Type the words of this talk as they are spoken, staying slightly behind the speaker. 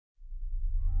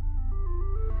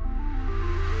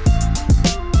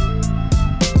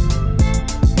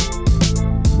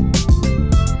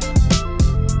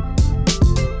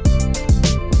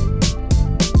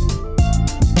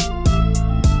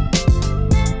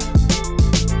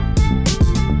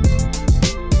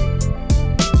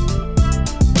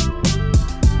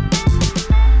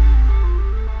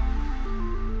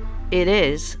It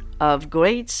is of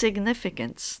great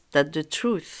significance that the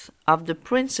truth of the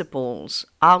principles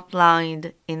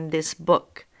outlined in this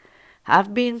book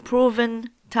have been proven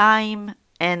time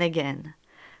and again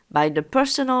by the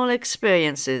personal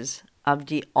experiences of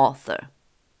the author.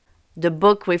 The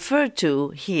book referred to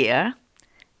here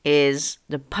is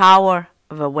The Power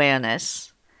of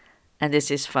Awareness, and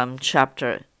this is from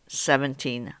chapter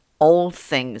 17, All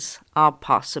Things Are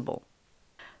Possible.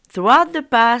 Throughout the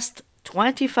past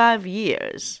 25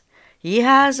 years, he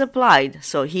has applied,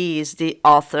 so he is the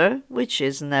author, which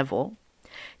is Neville.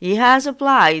 He has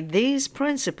applied these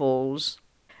principles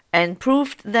and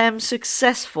proved them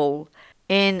successful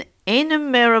in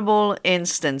innumerable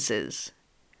instances.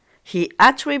 He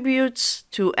attributes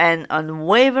to an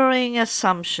unwavering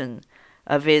assumption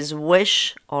of his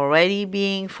wish already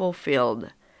being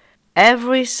fulfilled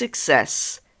every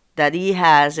success that he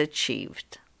has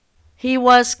achieved. He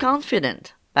was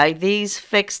confident by these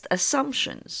fixed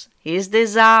assumptions his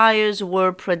desires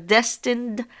were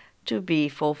predestined to be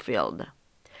fulfilled.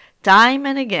 Time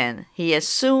and again he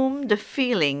assumed the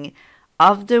feeling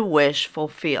of the wish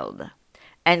fulfilled,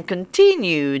 and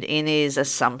continued in his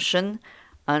assumption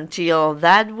until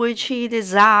that which he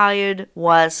desired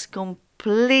was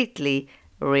completely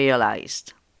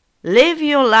realized. Live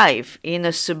your life in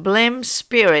a sublime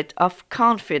spirit of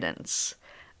confidence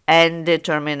and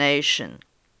determination.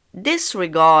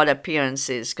 Disregard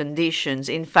appearances, conditions,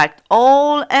 in fact,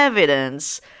 all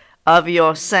evidence of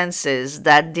your senses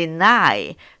that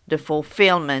deny the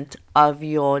fulfillment of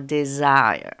your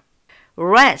desire.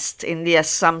 Rest in the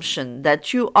assumption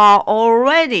that you are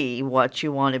already what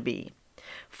you want to be.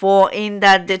 For in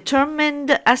that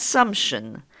determined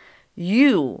assumption,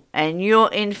 you and your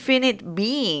infinite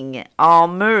being are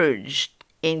merged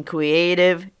in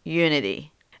creative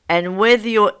unity. And with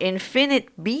your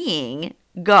infinite being,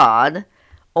 God,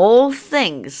 all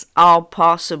things are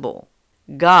possible.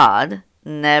 God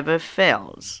never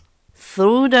fails.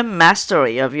 Through the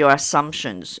mastery of your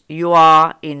assumptions, you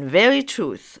are in very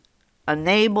truth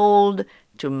enabled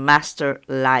to master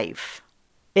life.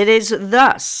 It is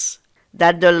thus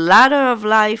that the ladder of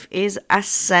life is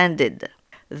ascended.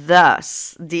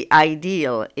 Thus the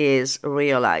ideal is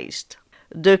realized.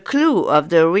 The clue of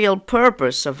the real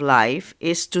purpose of life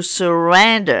is to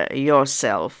surrender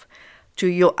yourself to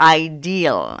your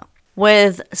ideal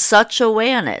with such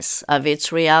awareness of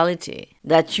its reality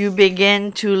that you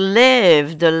begin to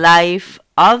live the life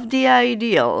of the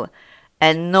ideal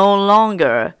and no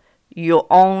longer your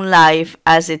own life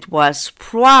as it was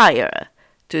prior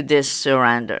to this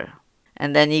surrender.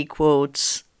 And then he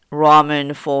quotes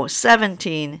Romans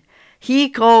 4:17. He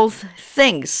calls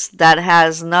things that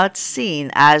has not seen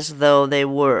as though they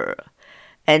were,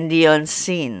 and the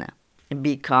unseen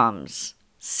becomes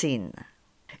seen.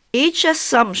 Each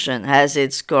assumption has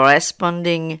its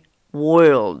corresponding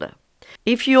world.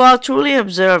 If you are truly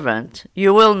observant,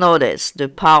 you will notice the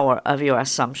power of your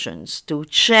assumptions to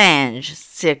change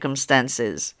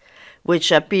circumstances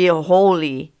which appear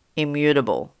wholly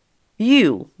immutable.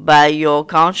 You, by your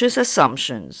conscious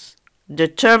assumptions,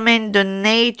 determine the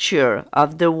nature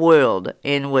of the world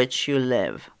in which you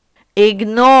live.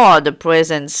 Ignore the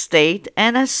present state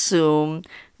and assume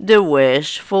the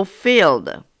wish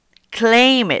fulfilled.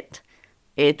 Claim it.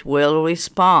 It will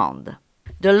respond.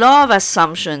 The law of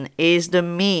assumption is the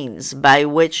means by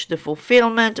which the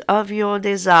fulfillment of your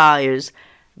desires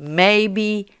may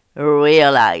be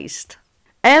realized.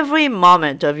 Every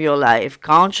moment of your life,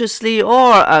 consciously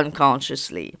or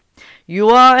unconsciously, you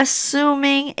are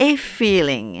assuming a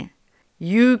feeling.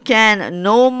 You can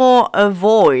no more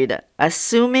avoid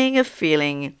assuming a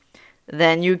feeling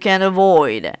than you can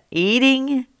avoid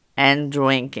eating and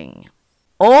drinking.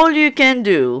 All you can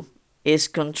do is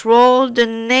control the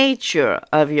nature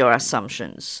of your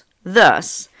assumptions.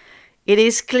 Thus, it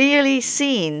is clearly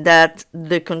seen that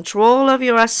the control of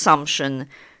your assumption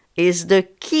is the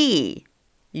key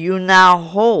you now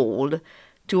hold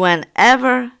to an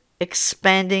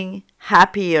ever-expanding,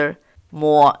 happier,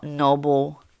 more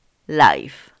noble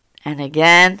life. And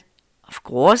again, of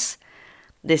course,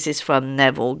 this is from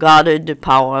Neville Goddard, The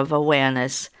Power of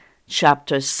Awareness,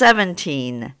 chapter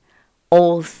 17,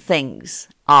 All Things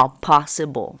Are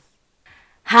Possible.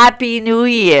 Happy New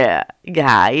Year,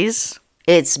 guys.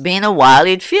 It's been a while.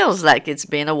 It feels like it's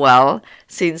been a while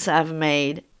since I've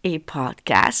made a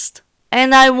podcast.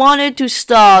 And I wanted to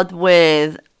start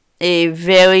with a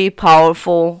very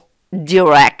powerful,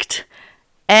 direct,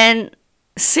 and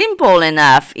simple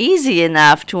enough, easy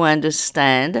enough to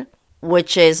understand,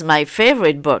 which is my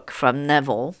favorite book from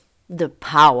Neville, The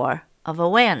Power of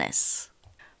Awareness.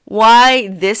 Why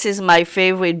this is my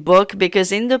favorite book?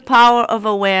 Because in The Power of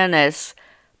Awareness,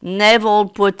 Neville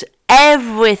put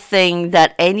everything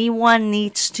that anyone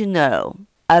needs to know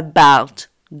about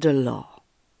the law.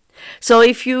 So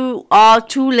if you are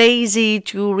too lazy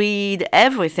to read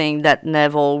everything that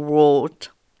Neville wrote,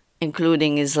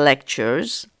 including his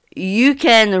lectures, you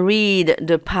can read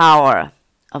The Power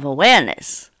of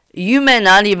Awareness. You may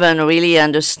not even really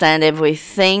understand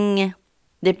everything,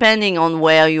 depending on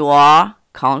where you are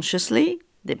consciously,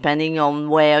 depending on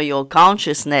where your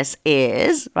consciousness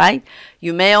is, right?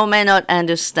 You may or may not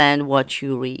understand what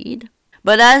you read.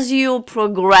 But as you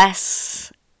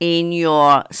progress in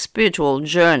your spiritual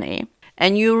journey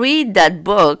and you read that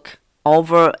book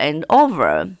over and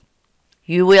over,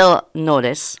 you will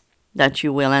notice that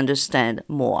you will understand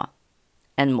more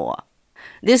and more.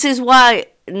 This is why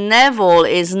Neville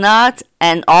is not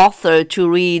an author to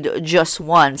read just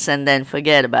once and then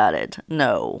forget about it.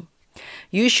 No.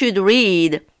 You should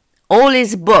read all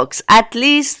his books at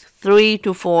least 3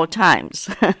 to 4 times.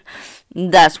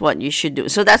 That's what you should do.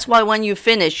 So that's why when you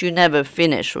finish, you never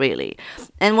finish really.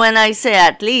 And when I say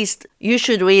at least, you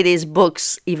should read his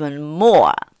books even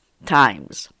more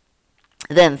times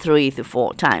than 3 to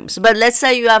 4 times. But let's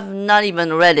say you have not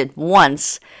even read it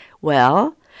once.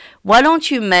 Well, why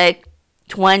don't you make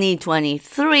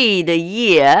 2023 the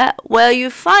year where you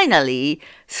finally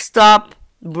stop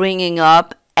bringing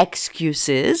up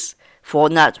excuses for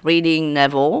not reading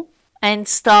Neville and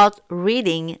start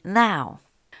reading now?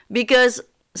 Because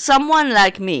someone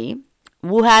like me,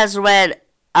 who has read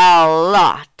a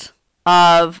lot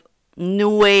of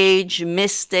New Age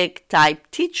mystic type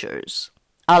teachers,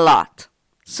 a lot.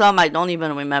 Some I don't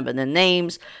even remember the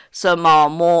names, some are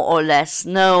more or less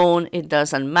known, it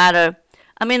doesn't matter.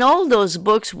 I mean, all those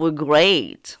books were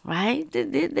great, right?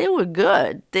 They were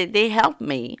good. They helped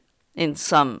me in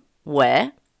some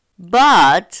way.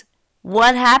 But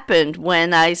what happened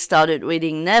when I started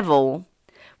reading Neville?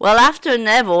 Well, after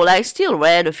Neville, I still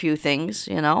read a few things,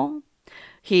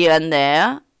 here and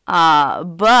there.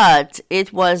 But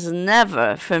it was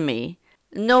never for me.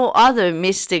 No other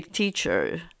mystic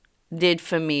teacher did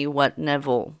for me what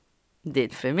Neville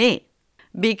did for me.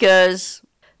 Because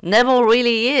Neville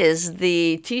really is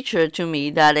the teacher to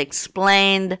me that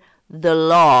explained the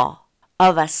law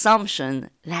of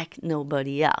assumption like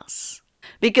nobody else.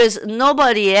 Because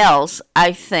nobody else,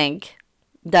 I think,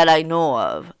 that I know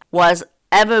of, was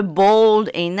ever bold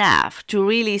enough to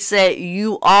really say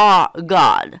you are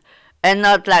God, and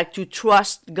not like to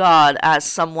trust God as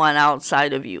someone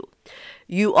outside of you.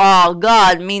 You are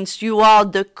God means you are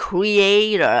the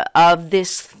creator of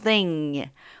this thing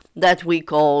that we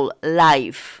call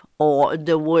life or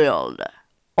the world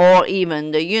or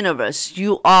even the universe.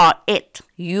 You are it.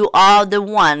 You are the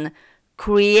one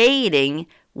creating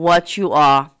what you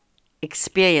are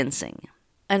experiencing.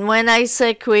 And when I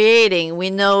say creating, we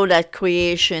know that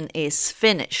creation is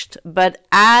finished. But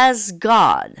as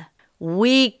God,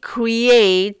 we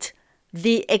create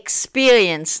the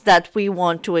experience that we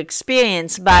want to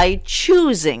experience by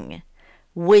choosing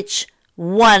which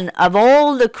one of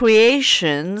all the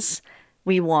creations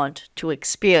we want to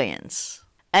experience.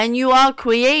 And you are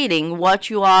creating what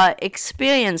you are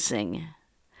experiencing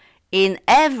in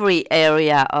every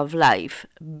area of life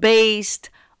based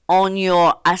on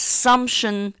your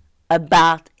assumption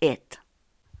about it.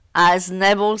 As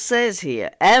Neville says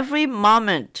here, every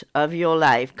moment of your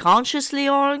life, consciously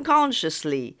or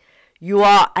unconsciously, you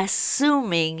are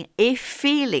assuming a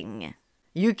feeling.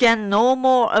 You can no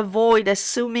more avoid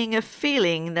assuming a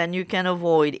feeling than you can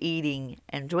avoid eating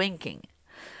and drinking.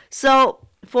 So,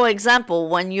 for example,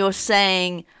 when you're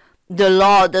saying the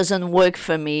law doesn't work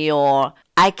for me or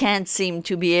I can't seem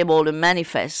to be able to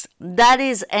manifest, that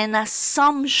is an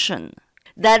assumption.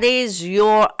 That is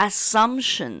your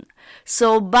assumption.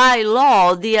 So by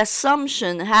law, the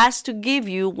assumption has to give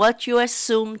you what you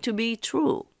assume to be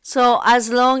true. So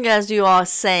as long as you are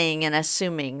saying and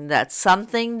assuming that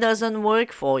something doesn't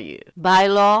work for you, by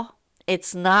law,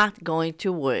 it's not going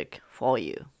to work for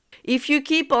you. If you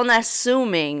keep on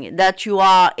assuming that you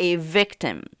are a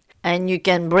victim, and you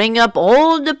can bring up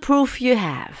all the proof you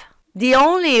have, the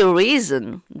only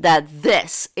reason that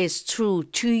this is true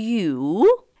to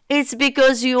you, it's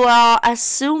because you are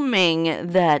assuming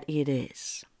that it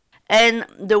is. And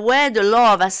the way the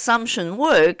law of assumption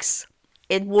works,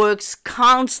 it works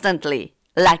constantly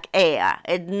like air.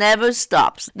 It never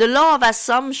stops. The law of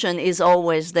assumption is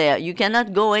always there. You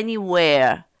cannot go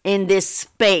anywhere in this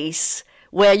space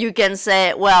where you can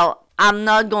say, well, I'm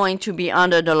not going to be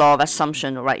under the law of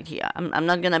assumption right here. I'm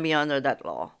not going to be under that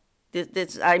law.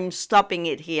 I'm stopping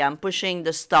it here. I'm pushing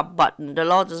the stop button. The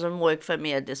law doesn't work for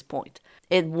me at this point.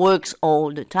 It works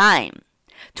all the time.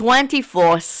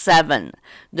 24/7.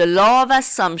 The law of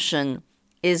assumption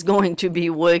is going to be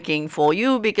working for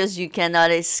you because you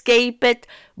cannot escape it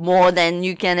more than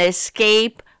you can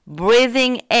escape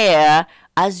breathing air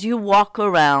as you walk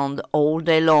around all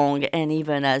day long and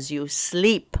even as you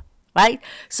sleep, right?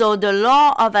 So the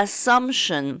law of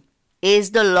assumption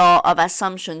is the law of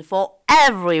assumption for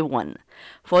everyone,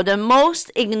 for the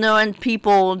most ignorant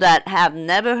people that have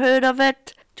never heard of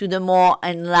it to the more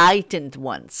enlightened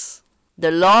ones.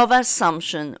 The law of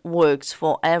assumption works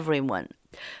for everyone.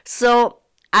 So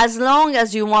as long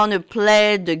as you want to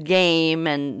play the game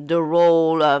and the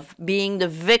role of being the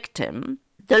victim,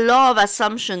 the law of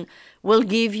assumption will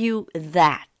give you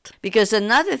that. Because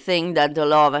another thing that the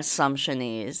law of assumption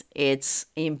is, it's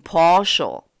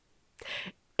impartial.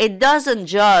 It doesn't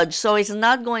judge, so it's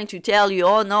not going to tell you,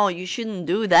 oh no, you shouldn't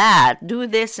do that, do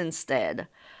this instead.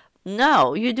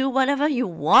 No, you do whatever you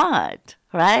want,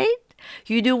 right?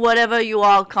 You do whatever you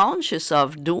are conscious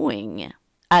of doing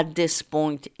at this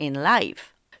point in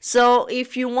life. So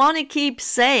if you want to keep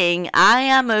saying, I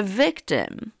am a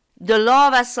victim, the law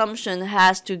of assumption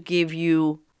has to give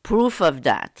you proof of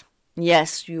that.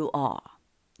 Yes, you are.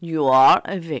 You are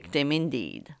a victim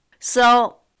indeed.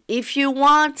 So if you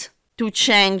want to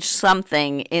change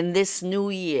something in this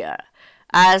new year,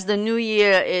 as the new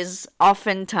year is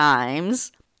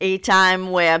oftentimes a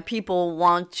time where people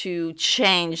want to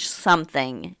change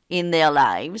something in their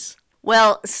lives,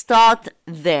 well, start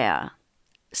there.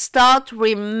 Start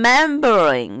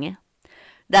remembering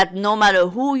that no matter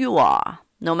who you are,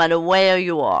 no matter where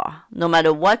you are, no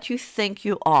matter what you think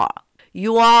you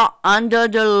are under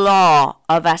the law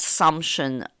of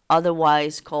assumption,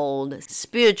 otherwise called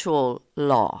spiritual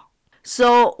law.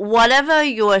 So whatever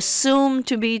you assume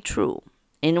to be true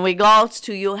in regards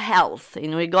to your health,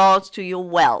 in regards to your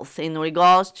wealth, in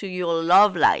regards to your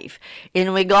love life,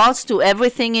 in regards to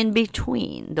everything in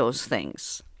between those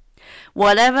things,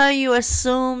 whatever you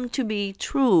assume to be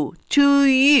true to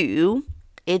you,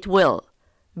 it will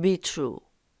be true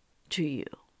to you.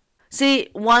 See,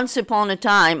 once upon a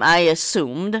time, I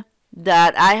assumed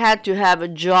that I had to have a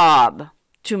job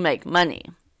to make money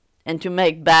and to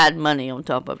make bad money on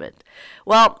top of it.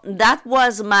 Well, that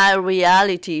was my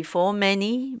reality for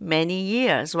many, many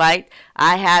years, right?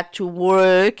 I had to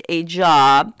work a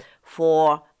job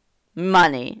for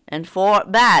money and for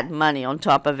bad money on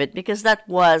top of it because that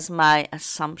was my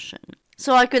assumption.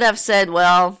 So I could have said,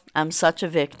 well, I'm such a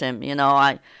victim,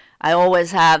 I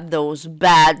always have those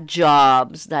bad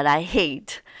jobs that I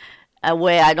hate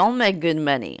where I don't make good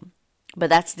money. But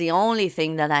that's the only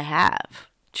thing that I have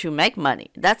to make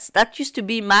money. That used to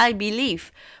be my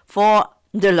belief for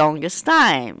the longest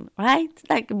time, right?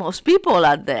 Like most people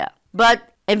out there.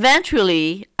 But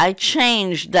eventually, I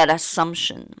changed that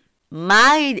assumption.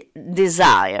 My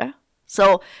desire,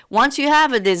 so once you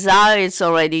have a desire, it's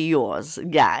already yours,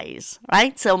 guys,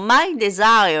 right? So my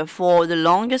desire for the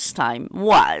longest time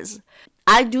was,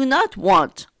 I do not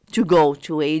want to go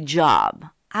to a job.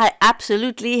 I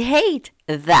absolutely hate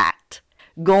that.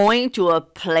 Going to a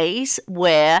place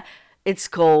where it's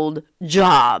called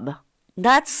job.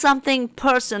 That's something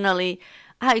personally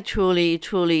I truly,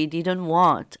 truly didn't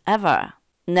want ever.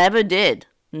 Never did.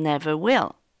 Never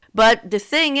will. But the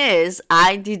thing is,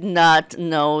 I did not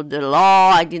know the law.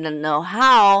 I didn't know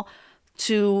how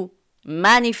to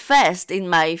manifest in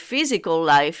my physical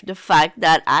life the fact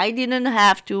that I didn't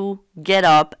have to get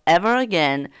up ever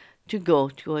again to go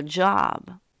to a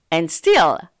job. And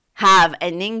still have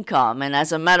an income, and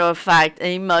as a matter of fact,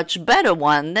 a much better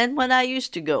one than when I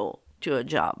used to go to a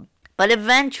job. But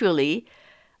eventually,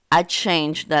 I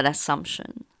changed that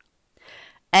assumption.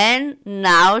 And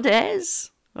nowadays,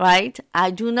 right,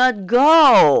 I do not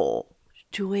go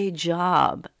to a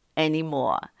job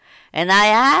anymore. And I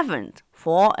haven't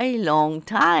for a long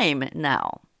time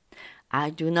now. I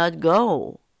do not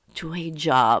go to a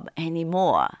job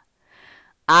anymore.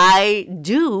 I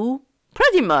do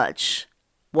pretty much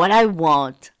what I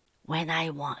want when I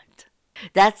want.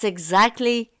 That's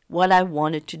exactly what I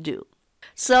wanted to do.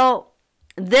 So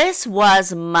this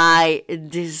was my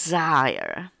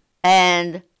desire.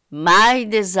 And my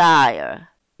desire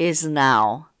is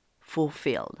now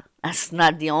fulfilled. That's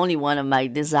not the only one of my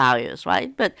desires,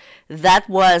 right? But that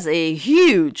was a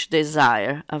huge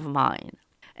desire of mine.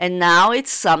 And now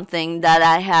it's something that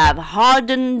I have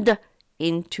hardened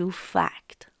into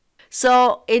fact.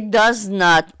 So it does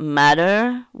not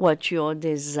matter what your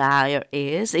desire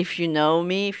is. If you know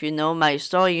me, if you know my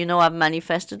story, you know I've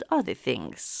manifested other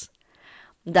things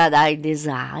that I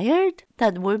desired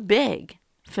that were big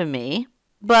for me.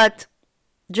 But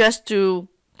just to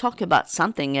talk about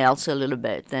something else a little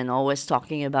bit than always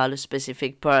talking about a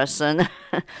specific person,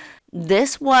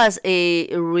 this was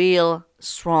a real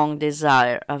strong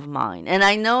desire of mine. And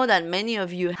I know that many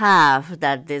of you have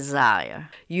that desire.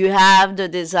 You have the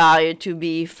desire to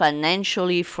be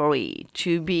financially free,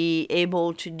 to be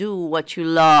able to do what you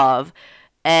love,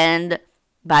 and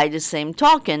by the same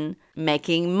token,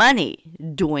 making money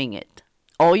doing it.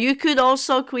 Or you could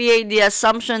also create the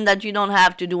assumption that you don't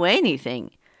have to do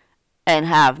anything and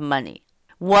have money.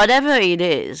 Whatever it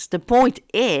is, the point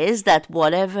is that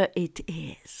whatever it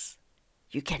is,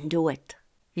 you can do it.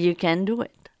 You can do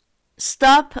it.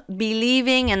 Stop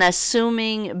believing and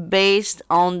assuming based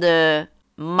on the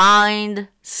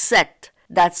mindset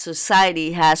that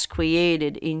society has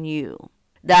created in you.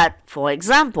 That, for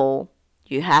example,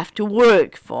 you have to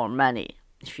work for money.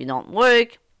 If you don't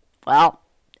work, well,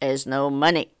 there's no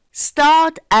money.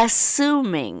 Start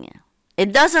assuming.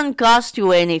 It doesn't cost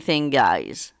you anything,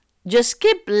 guys. Just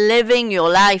keep living your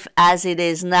life as it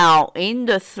is now in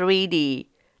the 3D.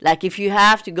 Like if you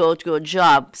have to go to a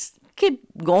job, keep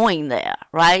going there,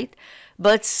 right?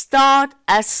 But start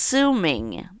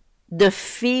assuming the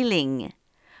feeling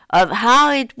of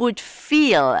how it would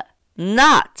feel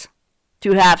not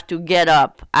to have to get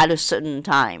up at a certain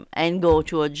time and go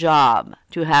to a job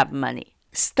to have money.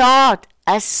 Start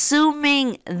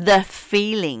assuming the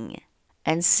feeling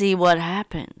and see what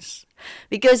happens.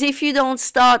 Because if you don't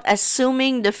start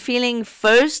assuming the feeling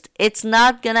first, it's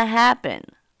not gonna happen,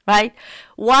 right?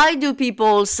 Why do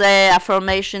people say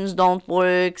affirmations don't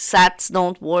work, SATs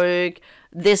don't work,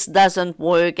 this doesn't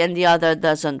work, and the other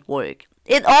doesn't work?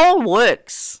 It all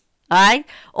works, right?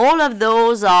 All of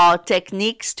those are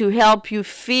techniques to help you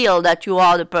feel that you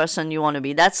are the person you want to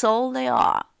be. That's all they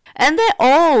are. And they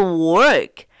all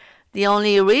work. The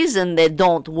only reason they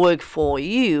don't work for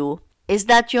you is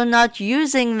that you're not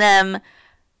using them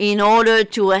in order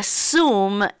to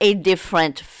assume a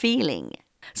different feeling.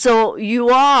 So you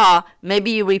are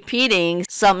maybe repeating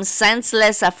some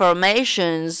senseless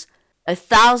affirmations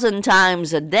 1,000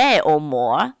 times a day or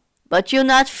more, but you're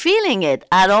not feeling it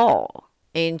at all.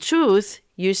 In truth,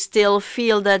 you still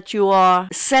feel that you are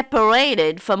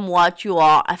separated from what you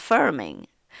are affirming.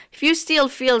 If you still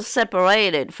feel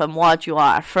separated from what you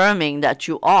are affirming that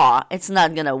you are, it's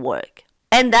not going to work.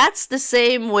 And that's the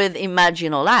same with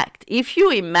imaginal act. If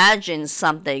you imagine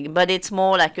something, but it's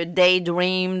more like a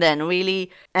daydream than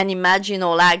really an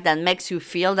imaginal act that makes you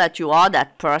feel that you are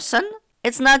that person,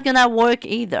 it's not going to work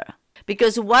either.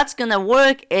 Because what's going to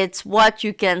work, it's what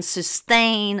you can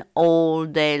sustain all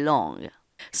day long.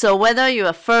 So whether you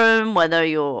affirm, whether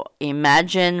you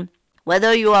imagine,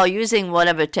 whether you are using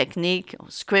whatever technique or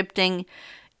scripting,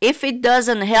 if it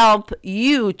doesn't help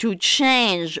you to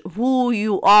change who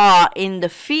you are in the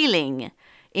feeling,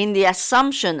 in the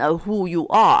assumption of who you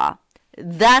are,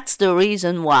 that's the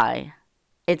reason why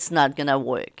it's not gonna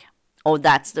work. Or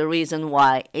that's the reason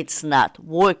why it's not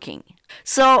working.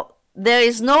 So there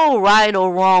is no right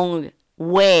or wrong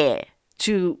way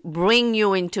to bring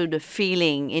you into the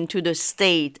feeling, into the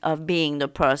state of being the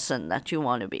person that you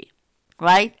want to be,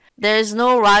 right? There's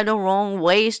no right or wrong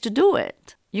ways to do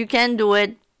it. You can do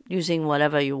it using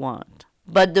whatever you want.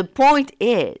 But the point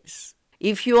is,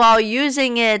 if you are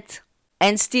using it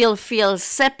and still feel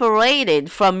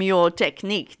separated from your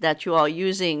technique that you are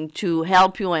using to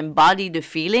help you embody the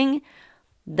feeling,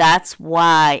 that's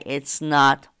why it's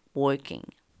not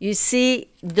working. You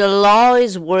see, the law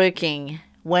is working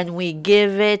when we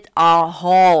give it our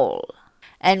all.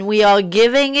 And we are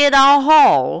giving it our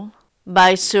all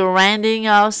by surrendering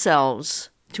ourselves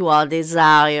to our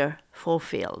desire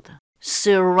fulfilled.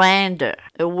 Surrender,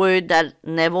 a word that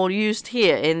Neville used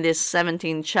here in this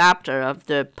 17th chapter of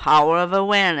The Power of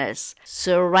Awareness.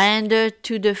 Surrender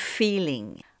to the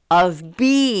feeling of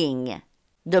being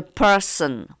the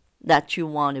person that you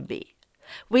want to be,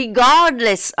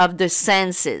 regardless of the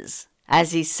senses,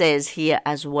 as he says here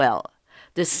as well.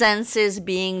 The senses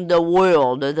being the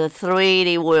world, the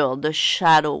 3D world, the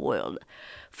shadow world.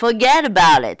 Forget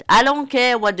about it. I don't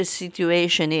care what the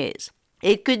situation is.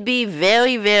 It could be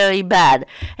very, very bad.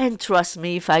 And trust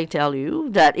me if I tell you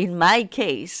that in my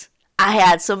case, I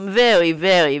had some very,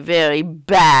 very, very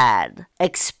bad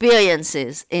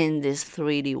experiences in this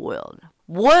 3D world.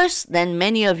 Worse than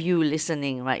many of you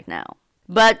listening right now.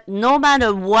 But no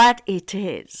matter what it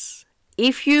is,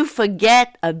 if you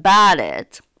forget about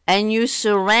it and you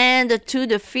surrender to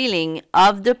the feeling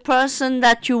of the person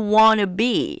that you want to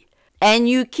be, and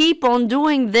you keep on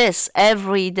doing this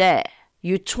every day,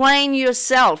 you train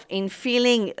yourself in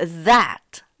feeling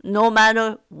that no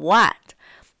matter what.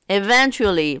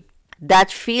 Eventually,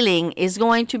 that feeling is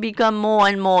going to become more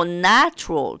and more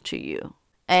natural to you.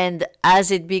 And as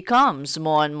it becomes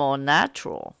more and more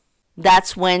natural,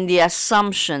 that's when the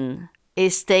assumption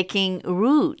is taking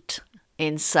root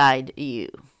inside you.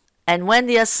 And when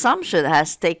the assumption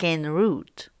has taken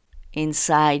root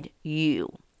inside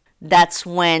you, that's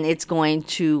when it's going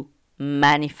to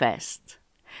manifest.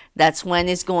 That's when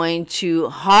it's going to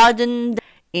harden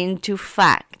into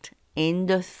fact in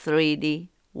the 3D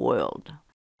world.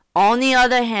 On the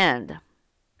other hand,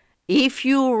 if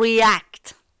you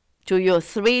react to your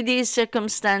 3D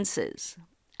circumstances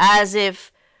as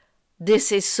if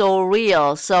this is so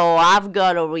real, so I've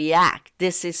got to react.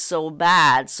 This is so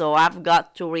bad, so I've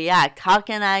got to react. How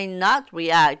can I not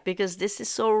react? Because this is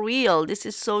so real. This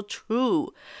is so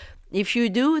true. If you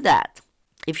do that,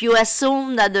 if you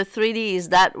assume that the 3D is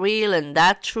that real and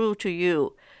that true to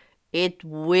you, it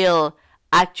will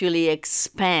actually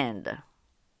expand,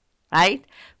 right?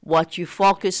 What you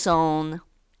focus on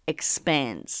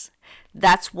expands.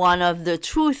 That's one of the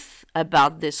truths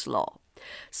about this law.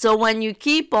 So when you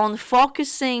keep on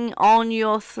focusing on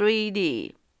your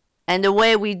 3D, and the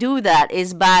way we do that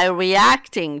is by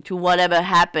reacting to whatever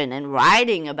happened and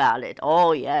writing about it.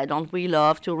 Oh yeah, don't we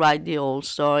love to write the old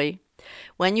story?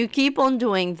 When you keep on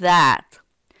doing that,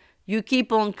 you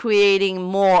keep on creating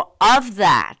more of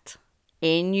that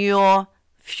in your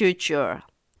future,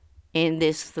 in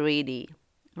this 3D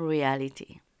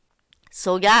reality.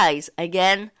 So guys,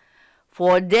 again,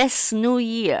 for this new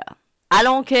year, I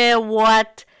don't care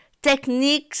what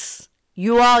techniques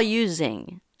you are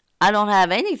using. I don't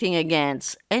have anything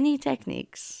against any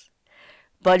techniques.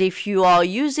 But if you are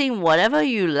using whatever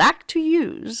you like to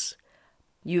use,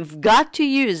 you've got to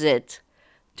use it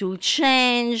to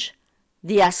change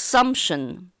the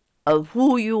assumption of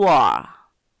who you are,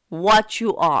 what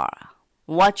you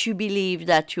believe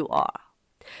that you are.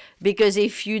 Because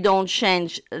if you don't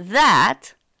change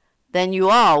that, then you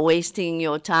are wasting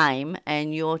your time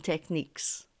and your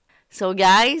techniques. So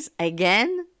guys,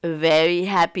 again, a very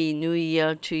happy new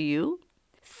year to you.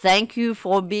 Thank you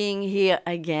for being here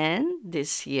again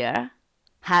this year.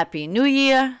 Happy New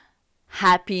Year,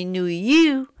 Happy New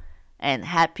You, and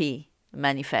happy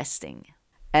manifesting.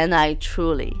 And I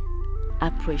truly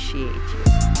appreciate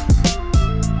you.